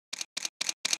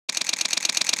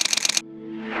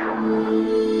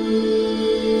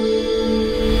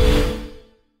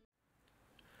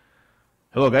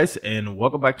Hello guys, and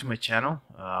welcome back to my channel.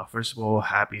 First of all,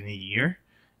 happy new year.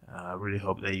 I really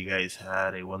hope that you guys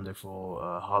had a wonderful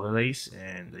holidays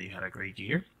and that you had a great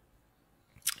year.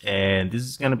 And this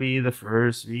is gonna be the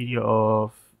first video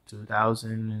of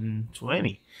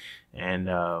 2020, and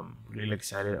really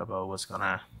excited about what's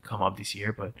gonna come up this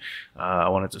year. But I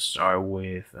wanted to start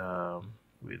with a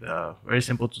very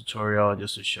simple tutorial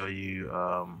just to show you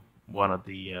one of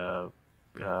the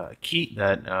kit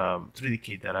that 3D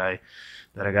kit that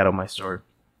I got on my store.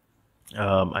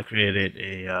 I created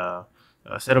a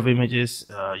set of images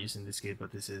using this kit,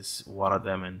 but this is one of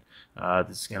them, and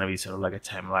this is gonna be sort of like a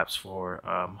time lapse for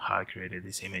how I created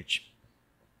this image.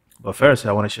 But first,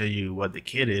 I want to show you what the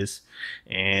kit is,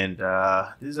 and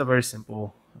this is a very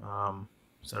simple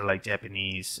sort of like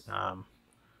Japanese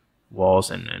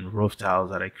walls and roof tiles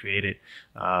that I created.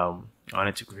 I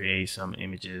wanted to create some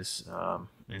images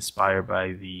inspired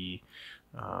by the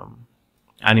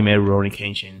anime Rurouni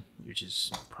Kenshin, which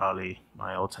is probably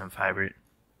my all-time favorite.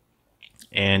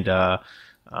 And I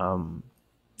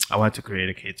wanted to create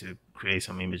a kit to create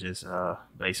some images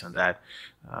based on that.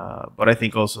 But I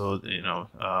think also,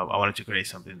 I wanted to create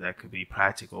something that could be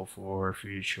practical for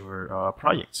future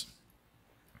projects.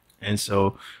 And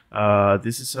so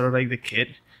this is sort of like the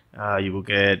kit. You will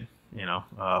get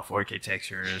 4K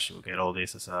textures. You will get all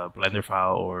this as a Blender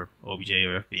file or OBJ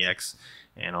or FBX,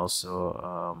 and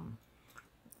also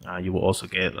you will also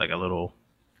get like a little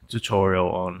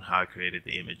tutorial on how I created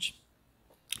the image.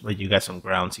 But you got some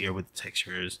grounds here with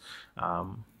textures,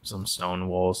 some stone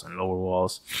walls and lower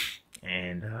walls,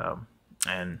 and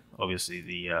obviously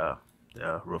the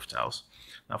roof tiles.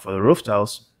 Now for the roof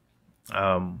tiles,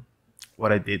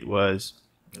 what I did was,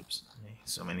 oops,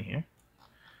 so many here.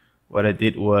 What I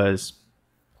did was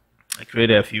I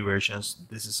created a few versions.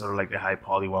 This is sort of like the high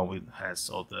poly one, which has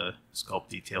all the sculpt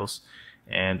details,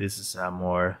 and this is a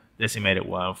more decimated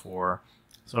one for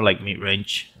sort of like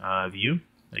mid-range view.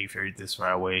 Like if you're this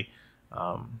far away,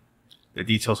 the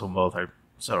details on both are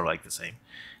sort of like the same,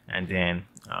 and then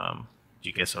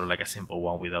you get sort of like a simple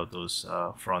one without those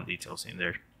front details in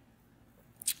there,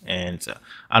 and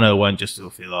another one just to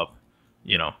fill up,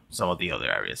 some of the other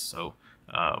areas. So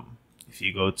if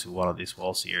you go to one of these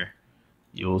walls here,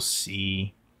 you'll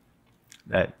see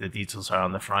that the details are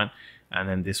on the front, and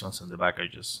then these ones on the back are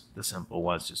just the simple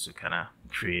ones, just to kind of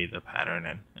create the pattern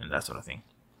and that sort of thing.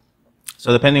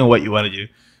 So depending on what you want to do,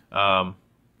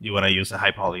 you want to use the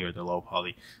high poly or the low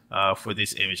poly. For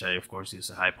this image, I of course use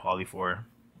the high poly for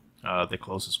the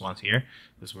closest ones here,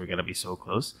 because we're gonna be so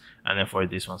close. And then for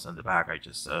these ones on the back are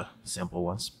just simple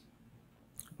ones.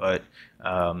 But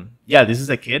yeah, this is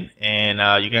a kit, and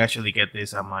you can actually get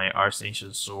this at my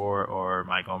ArtStation store or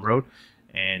my Gumroad,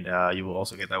 and you will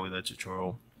also get that with a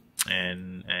tutorial,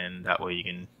 and that way you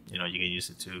can use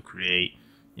it to create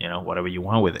whatever you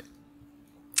want with it.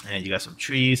 And you got some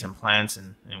trees and plants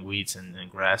and weeds and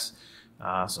grass,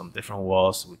 some different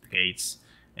walls with gates,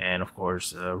 and of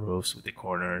course roofs with the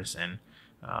corners, and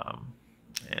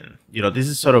this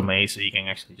is sort of made so you can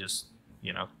actually just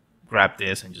grab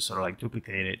this and just sort of like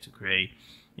duplicate it to create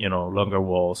longer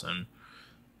walls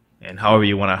and however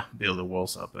you want to build the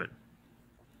walls up. But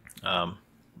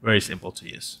very simple to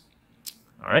use.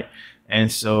 All right, and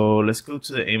so let's go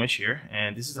to the image here,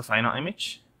 and this is the final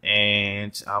image,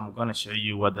 and I'm gonna show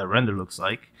you what the render looks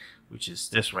like, which is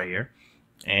this right here.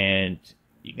 And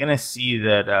you're gonna see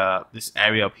that this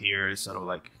area up here is sort of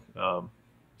like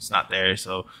it's not there.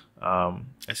 So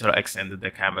I sort of extended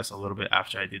the canvas a little bit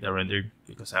after I did the render,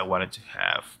 because I wanted to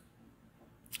have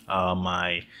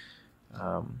my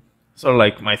sort of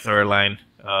like my third line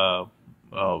of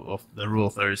the rule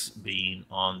of thirds being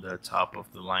on the top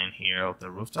of the line here of the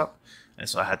rooftop, and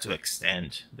so I had to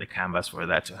extend the canvas for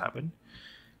that to happen.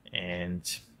 And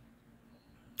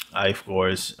I of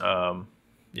course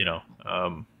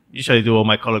usually do all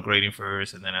my color grading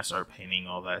first, and then I start painting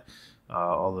all that,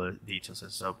 all the details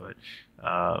and stuff. But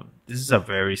this is a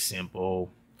very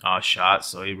simple shot,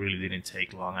 so it really didn't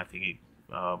take long. I think it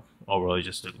overall it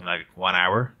just took me like 1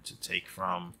 hour to take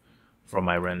from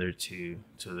my render to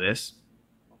this.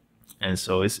 And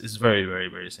so it's very, very,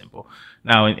 very simple.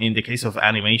 Now in the case of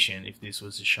animation, if this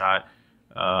was a shot,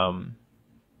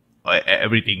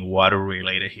 everything water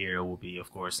related here will be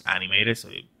of course animated, so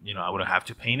I wouldn't have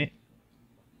to paint it.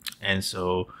 And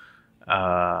so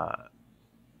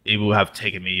it would have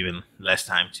taken me even less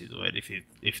time to do it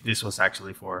if this was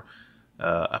actually for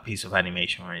a piece of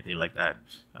animation or anything like that,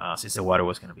 since the water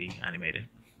was going to be animated.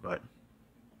 But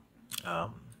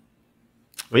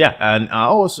yeah, and I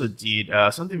also did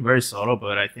something very subtle,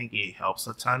 but I think it helps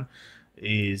a ton,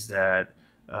 is that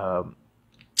I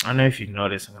don't know if you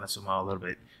notice, I'm going to zoom out a little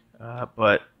bit,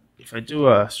 but if I do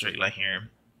a straight line here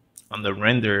on the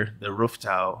render, the roof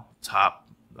tile top,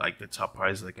 like the top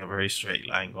part is like a very straight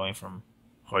line going from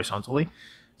horizontally.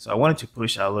 So I wanted to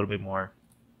push out a little bit more.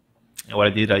 And what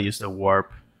I did, I used the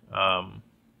warp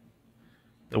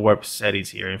settings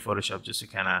here in Photoshop just to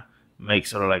kind of make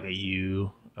sort of like a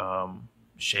U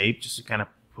shape, just to kind of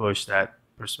push that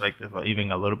perspective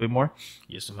even a little bit more,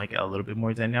 just to make it a little bit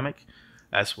more dynamic,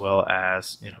 as well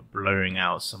as, you know, blurring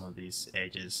out some of these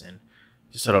edges and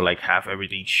just sort of like have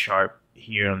everything sharp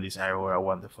here on this area where I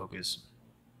want to focus,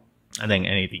 and then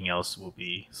anything else will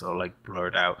be sort of like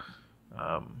blurred out,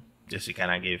 just to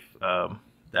kind of give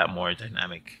that more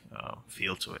dynamic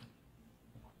feel to it.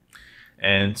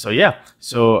 And so yeah,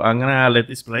 so I'm gonna let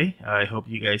this play. I hope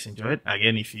you guys enjoy it.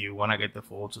 Again, if you want to get the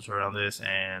full tutorial on this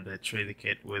and the 3D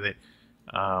kit with it,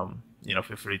 you know,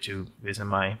 feel free to visit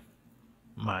my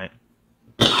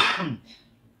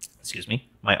excuse me,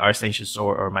 my ArtStation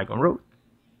store or my Gumroad,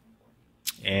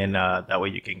 and that way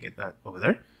you can get that over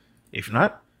there. If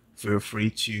not, feel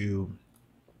free to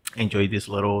enjoy this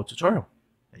little tutorial.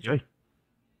 Enjoy.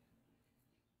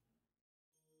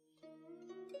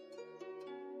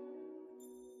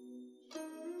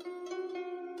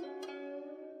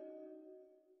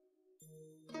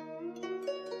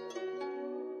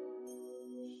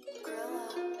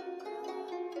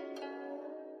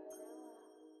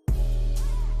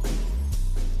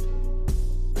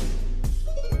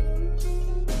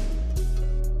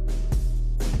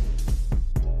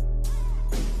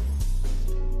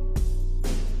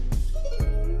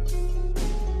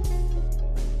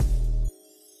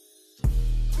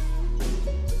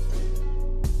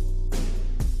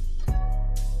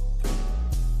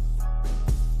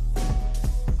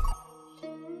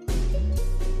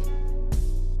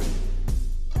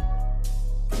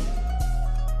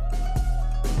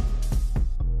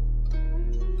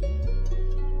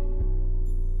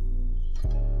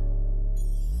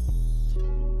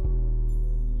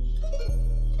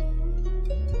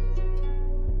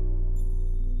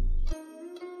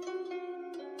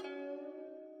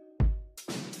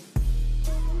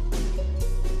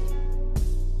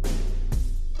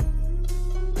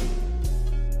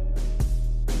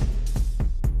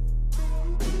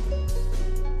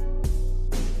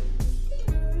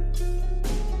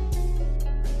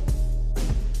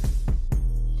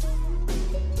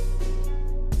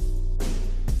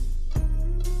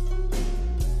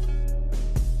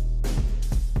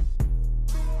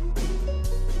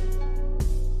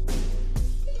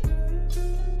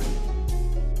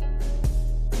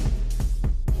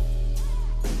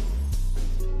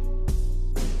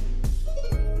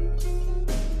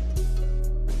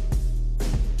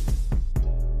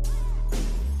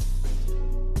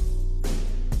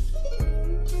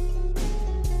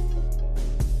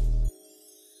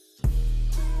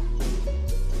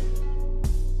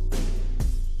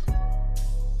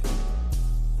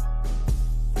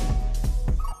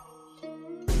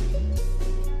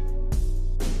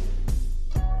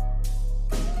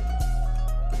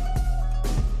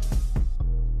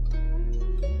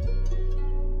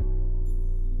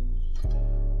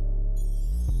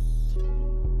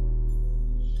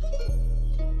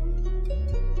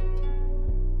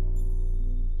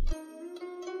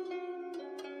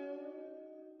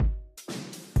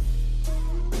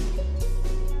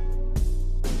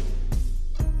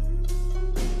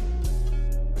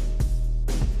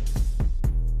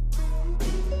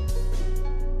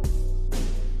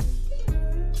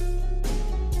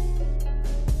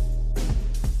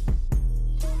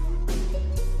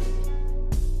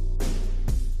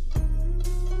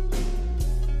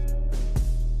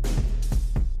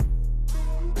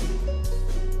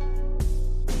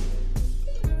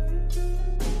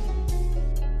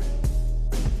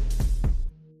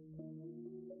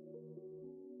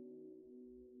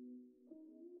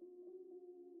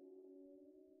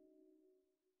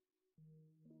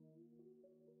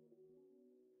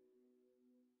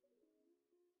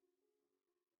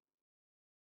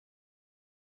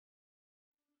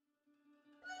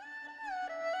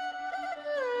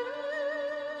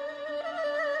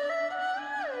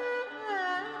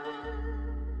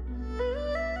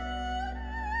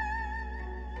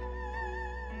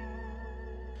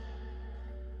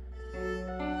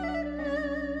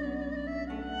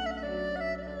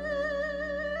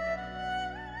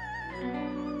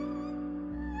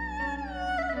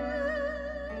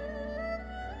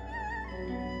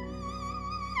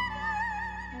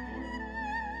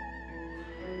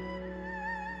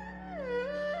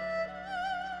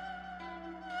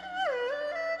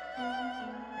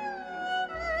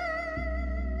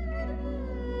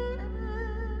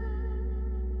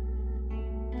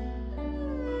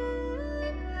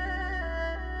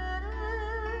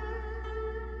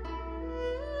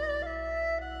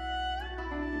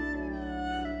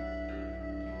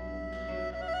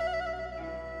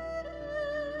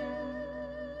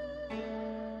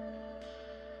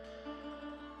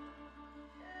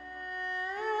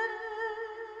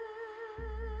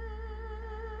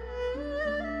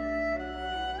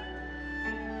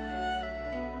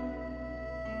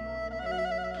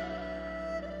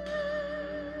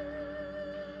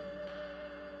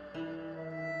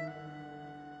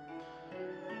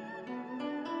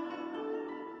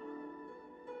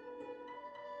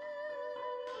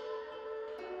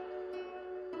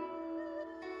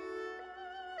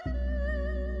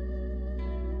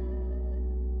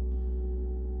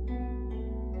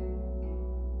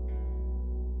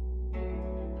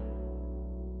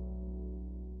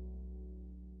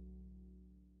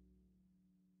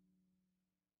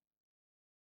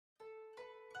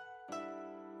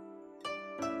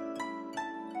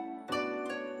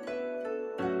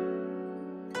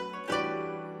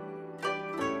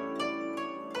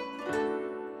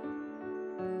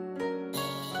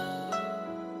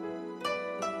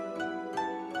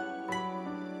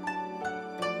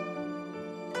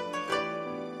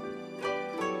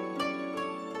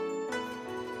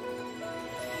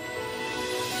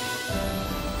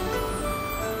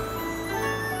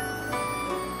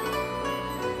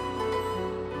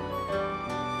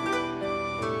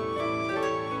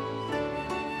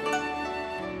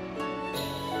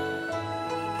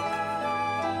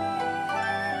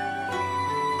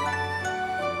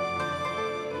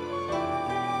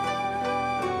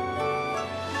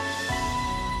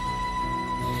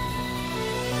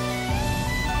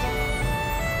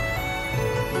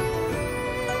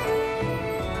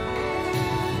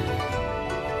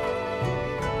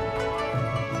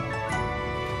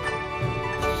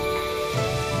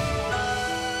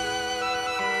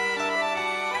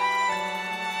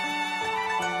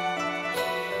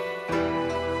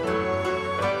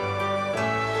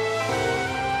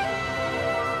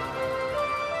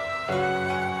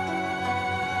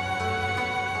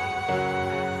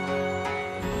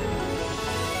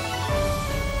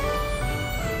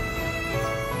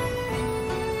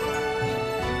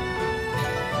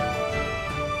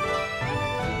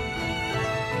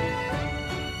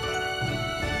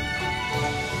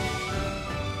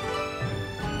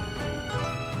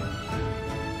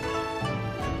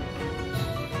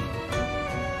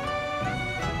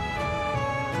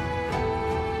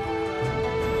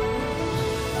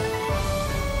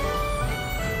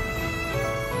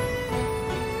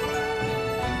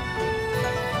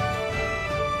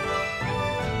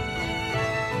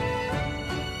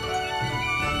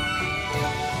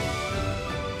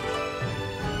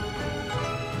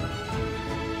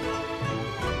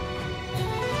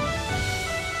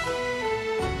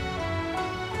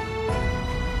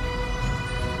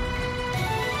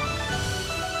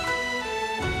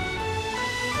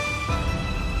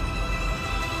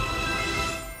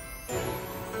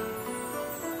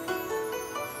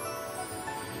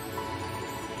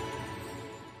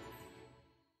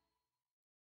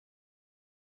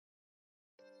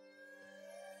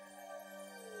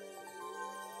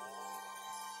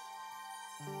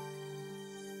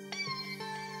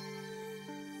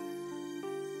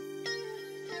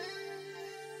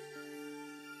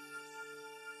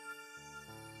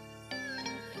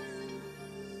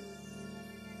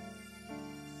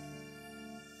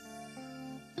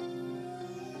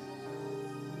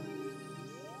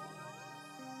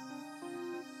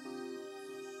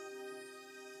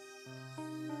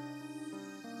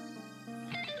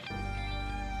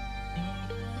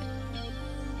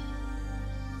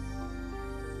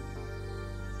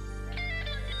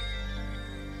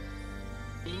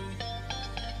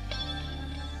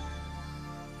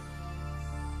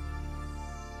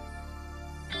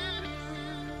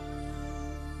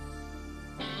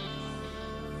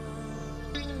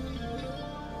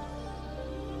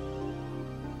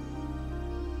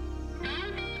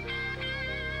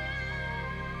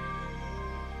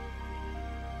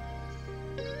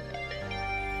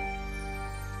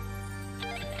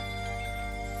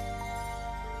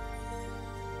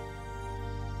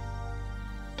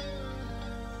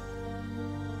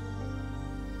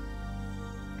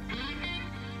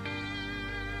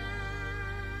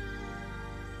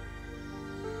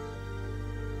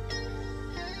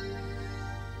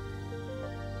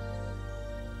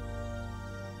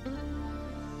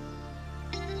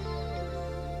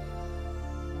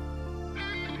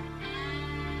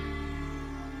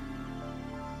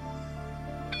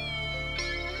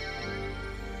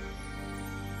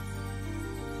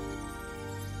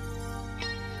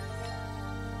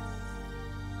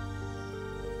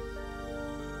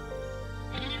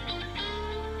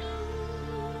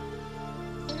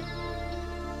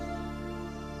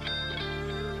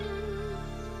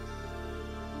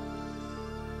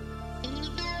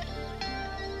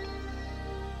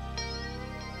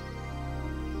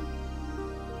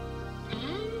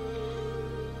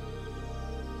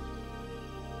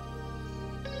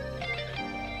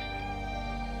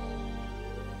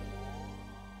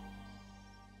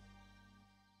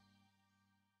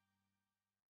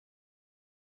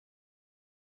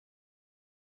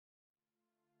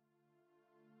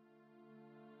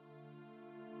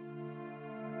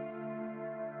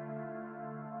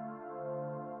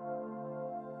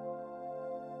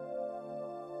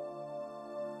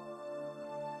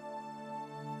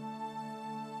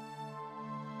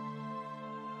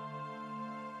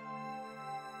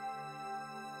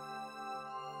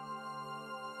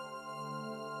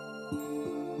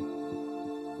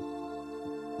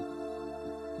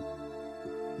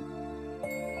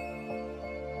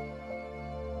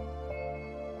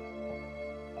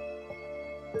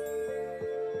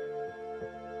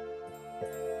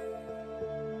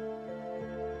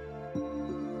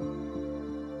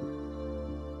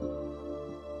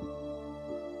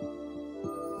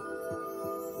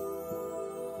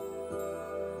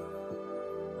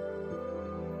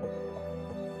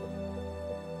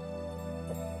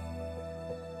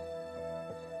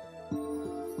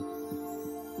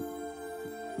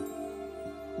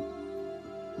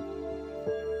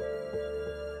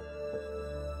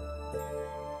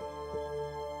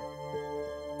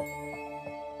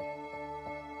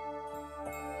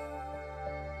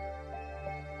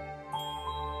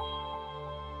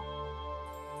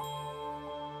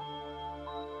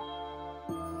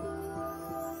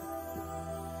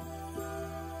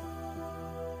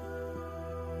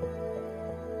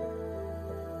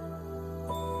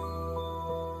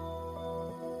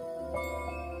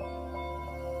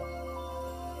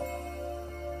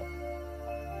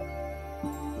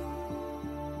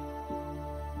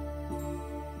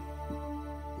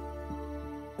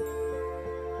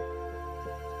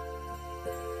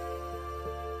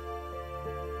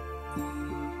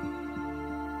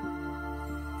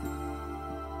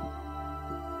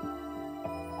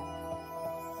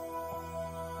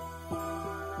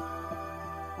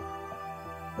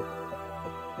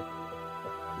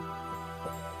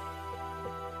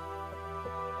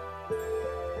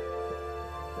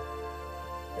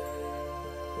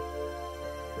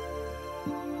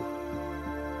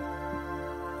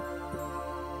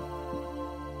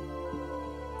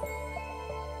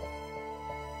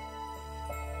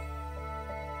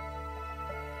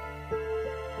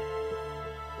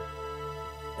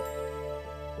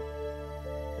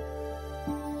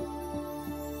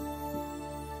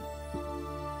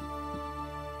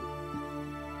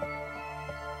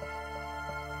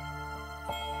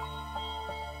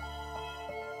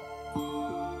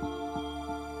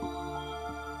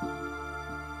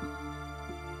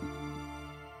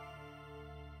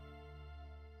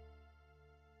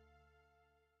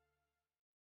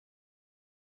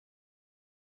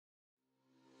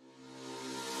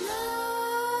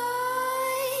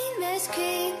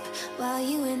 Creep while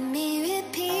you and me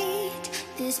repeat.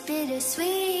 This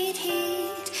bittersweet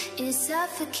heat is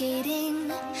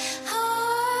suffocating.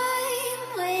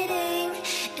 I'm waiting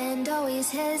and always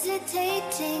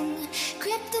hesitating.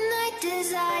 Kryptonite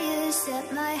desires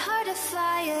set my heart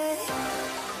afire.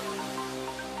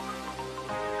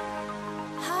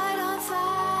 Heart on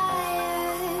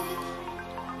fire.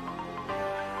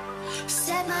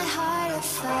 Set my heart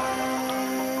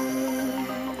afire.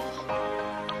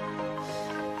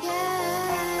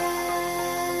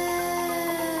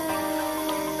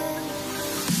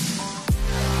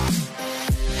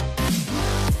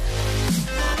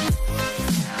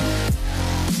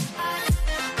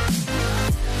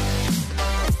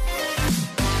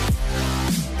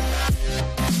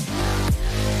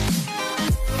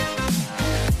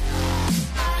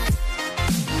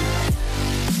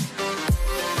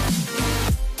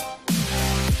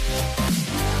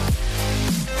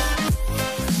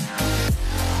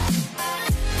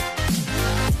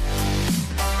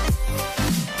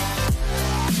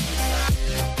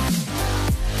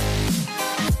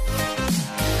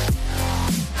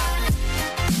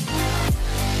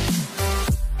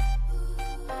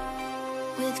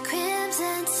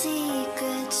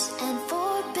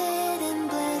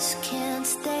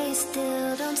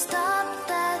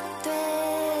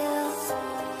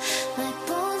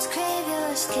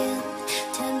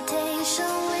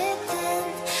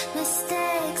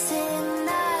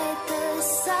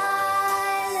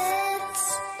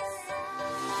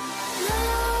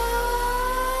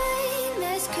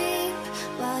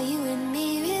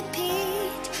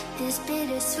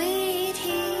 Bittersweet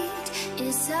heat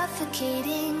is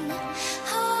suffocating.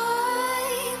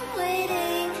 I'm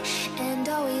waiting and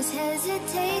always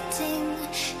hesitating.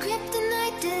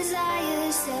 Kryptonite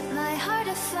desires set my heart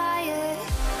afire.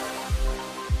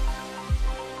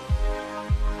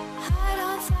 Heart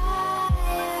on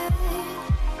fire.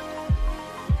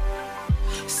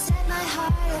 Set my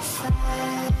heart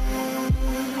afire.